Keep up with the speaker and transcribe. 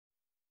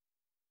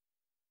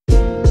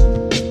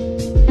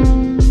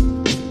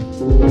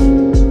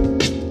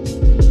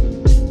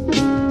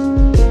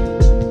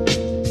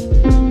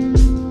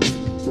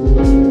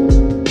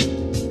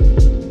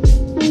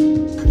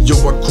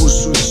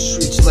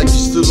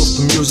of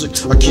the music,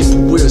 I keep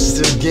it weird,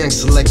 still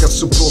gangster like I'm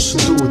supposed to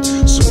do it.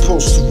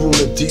 Supposed to rule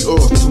at the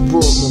earth, the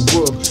world, my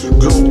world.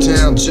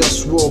 Globetown,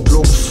 JustWar,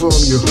 Globalfirm,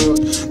 you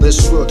heard?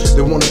 That's what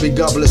they wanna be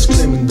godless,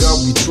 claiming God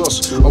we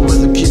trust. I'd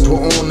rather keep it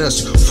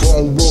honest, for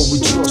on world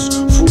we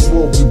trust. For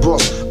world we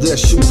bust, that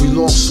shit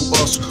belongs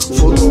to us.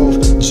 For love,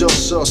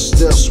 just us,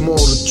 there's more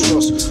to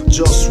trust.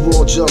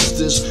 JustWar,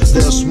 justice,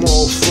 there's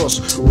more of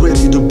us.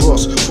 Ready to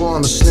bust, for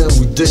understand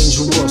we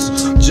dangerous.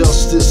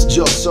 Justice,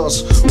 just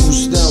us, who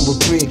stand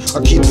with me. I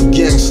keep it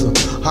gangster,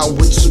 how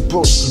it's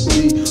supposed to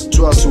be.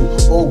 Try to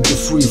all get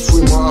free,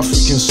 free my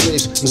African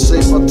slaves.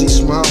 Enslaved by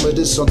these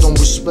Mohammedists, I don't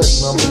respect,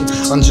 I mean,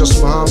 I'm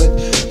just Muhammad,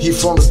 he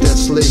founded that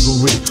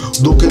slavery.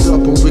 Look it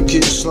up on Wiki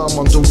Islam,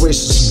 I'm the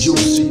racist, you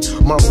see.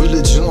 My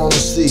religion,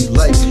 honesty,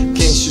 like,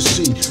 can't you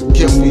see?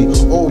 Can we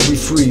all be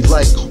free,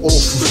 like, all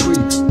for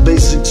free?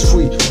 Basics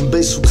free,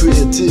 basic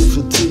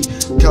creativity.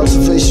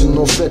 Cultivation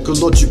of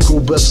ecological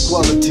best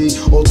quality.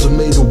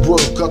 Automated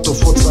work, cut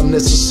off what's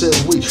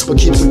unnecessary, but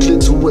keep the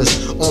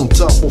clitoris on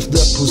top of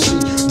that pussy.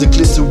 The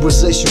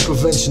clitorisation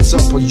prevention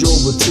top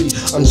priority.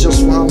 I'm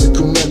just Muhammad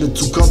commanded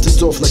to cut it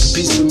off like a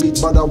piece of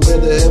meat, but I'd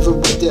rather have it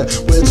right there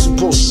where it's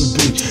supposed to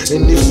be.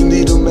 And if you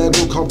need a man,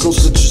 go come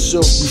close, let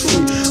yourself be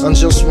free. I'm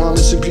just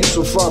Muhammad, so peace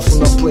so far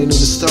from not playing in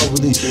this tower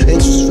with the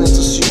angels,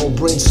 fantasy, or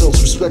brain cells.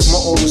 Respect my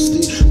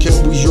honesty. Can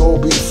we all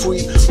be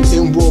free?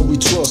 In what we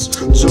trust.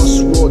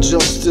 JustWar,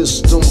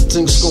 justice, them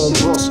things gon'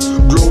 bust.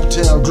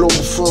 Globetown,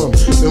 Globalfirm,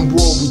 in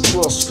what we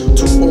trust.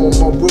 To all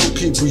my real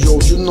people, yo,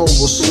 you know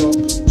what's up.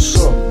 What's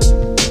up?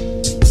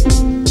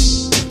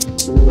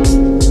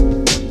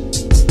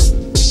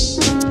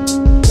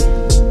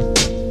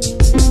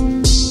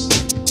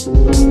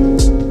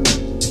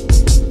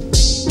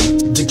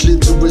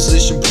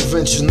 Declitterization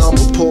prevention, I'm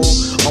appalled.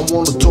 I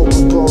wanna talk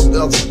about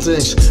other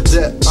things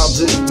that I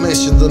didn't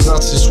mention. The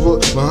Nazis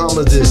were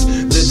Mohammedists,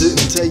 they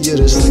didn't tell you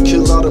this. They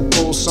kill out of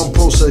posts, some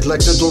posts act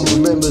like they don't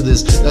remember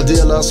this. I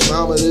realize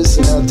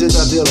Mohammedists, and I did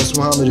realize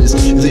Mohammedists.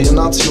 Either you're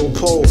Nazi or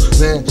Pole,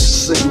 then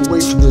stay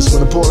away from this.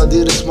 When the Pole I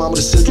did is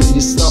Mohammedist Hitler,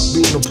 you stop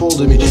being a Pole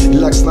to me. He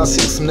likes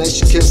Nazi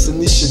explanation, camps and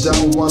niche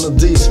down one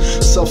of these.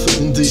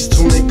 Suffering these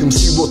to make them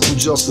see what true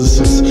justice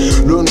is.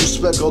 Learn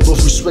respect out of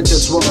respect,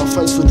 that's why I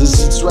fight for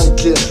this. It's right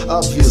clear,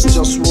 obvious,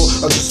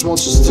 JustWar, I just want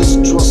you to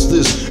trust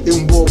this.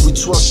 In what we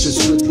trust, shit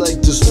straight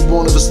like this. The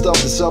one never stop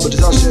the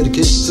sabotage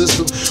education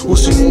system.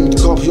 Who's your name to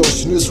copy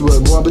ocean Israel?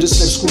 Mohammedist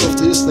name, school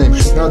after his name.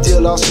 Now dear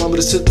last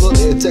Mohammedist Hitler,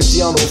 they attack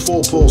the honor of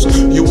four poles.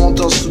 You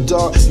want us to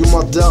die, you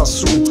might die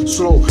soon,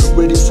 slow,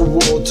 ready for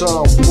war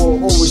time. War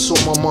always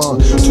on my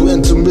mind, to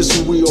end the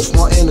misery of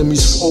my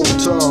enemies for all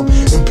time.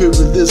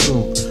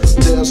 Imperialism,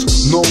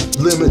 there's no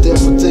limit,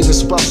 everything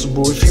is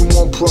possible. If you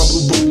want,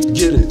 probably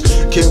get it.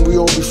 Can we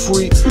all be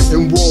free?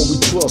 In war we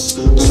trust.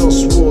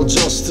 JustWar,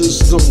 justice,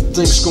 them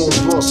things gon'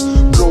 bust.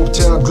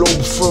 Globetown,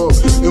 Globalfirm,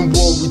 in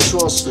war we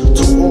trust.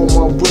 To all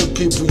my real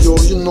people, yo,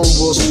 you know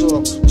what's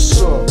up.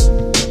 What's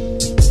up?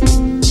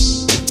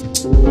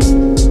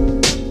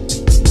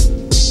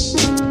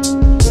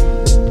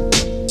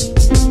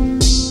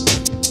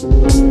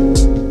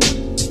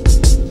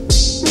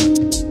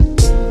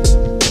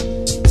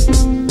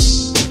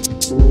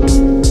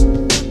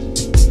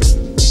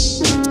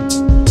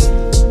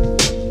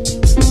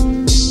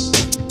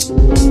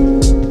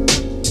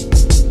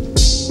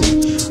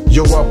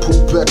 Yo, I put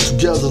back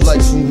together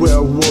like from where I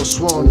was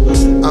one.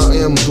 I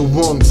am the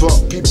one,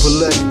 but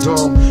people act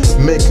dumb,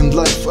 making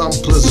life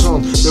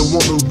unpleasant. They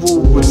wanna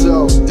rule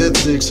without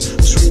ethics,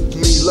 treat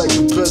me like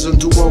a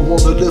peasant. Do I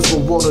wanna live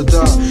or wanna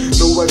die?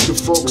 No, I can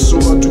focus, so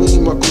I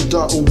dream I could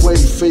die away,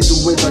 fade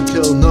away like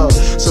hell now.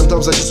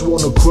 Sometimes I just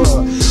wanna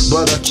cry,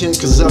 but I can't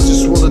cause I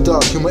just wanna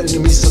die. Can my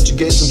enemies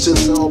subjugate until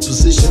their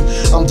opposition?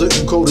 I'm the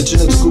encoded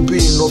genetical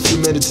being of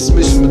humanity's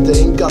mission, but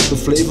they ain't got the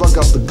flavor, I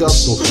got the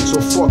gusto. So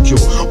fuck you,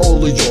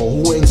 all of y'all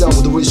who ain't down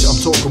with the wish I'm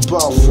talking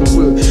about for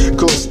real.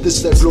 Cause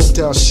this that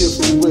Globetown shit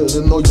for real.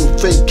 And all you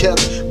fake cat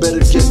better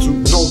get to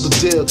know the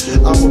deal.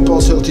 I'm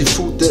about healthy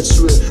food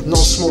that's real, no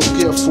smoke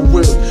here for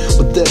real.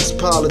 But that's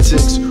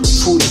politics,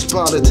 food is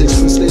politics.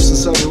 From slaves in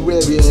Saudi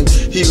Arabia and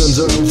healing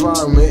the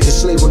environment,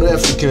 enslaving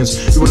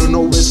Africans. You wanna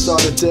know where it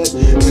started that?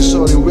 In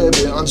Saudi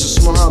Arabia, I'm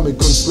just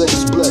Muhammad, couldn't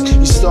slaves black,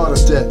 he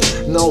started that.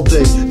 Now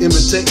they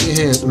imitating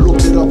him,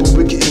 look it up on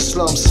Wiki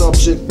Islam,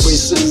 subject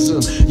racism.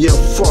 Yeah,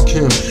 fuck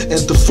him.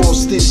 And the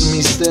false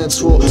me stands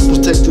for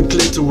protect the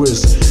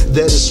clitoris.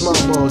 That is my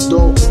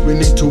motto. We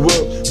need to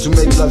work to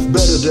make life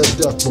better than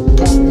that. But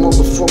punk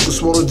motherfuckers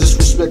wanna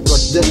disrespect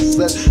like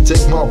that.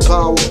 Take my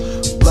power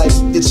like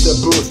it's their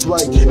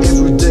birthright.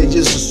 Every day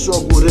is a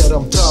struggle that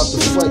I'm tired to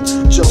fight.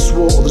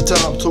 JustWar all the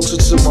time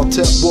toxic to my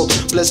tap water,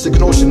 plastic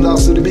and ocean,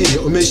 lies to the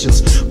media, emissions,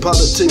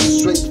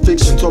 politics, straight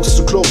fiction, toxic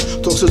to clothes,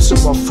 toxic to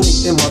my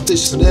food and my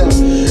dishes and air.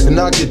 And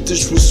I get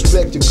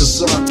disrespected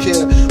cause I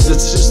care. The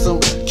system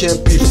can't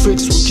be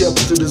fixed with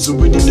capitalism.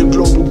 We need a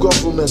global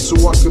government so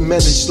I can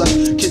manage like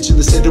kitchen.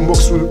 They say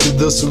democracy is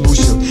the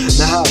solution.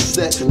 Now how's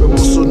that? We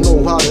also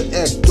know how to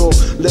act off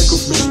lack of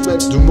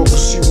respect.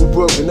 Democracy will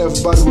work and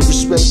everybody will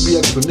respect me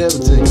and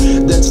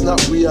everything. That's not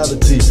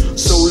reality.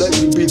 So let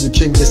me be the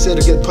king. They say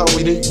to get power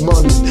you need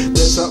money.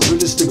 That's not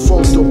realistic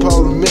for me. Though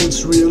power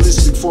remains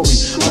realistic for me.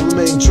 I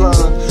remain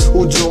trying.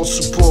 Who don't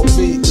support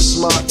me? It's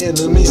my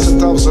enemy.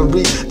 Sometimes I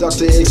read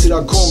Dr.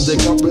 XTcKQFTT. They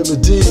got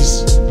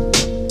remedies.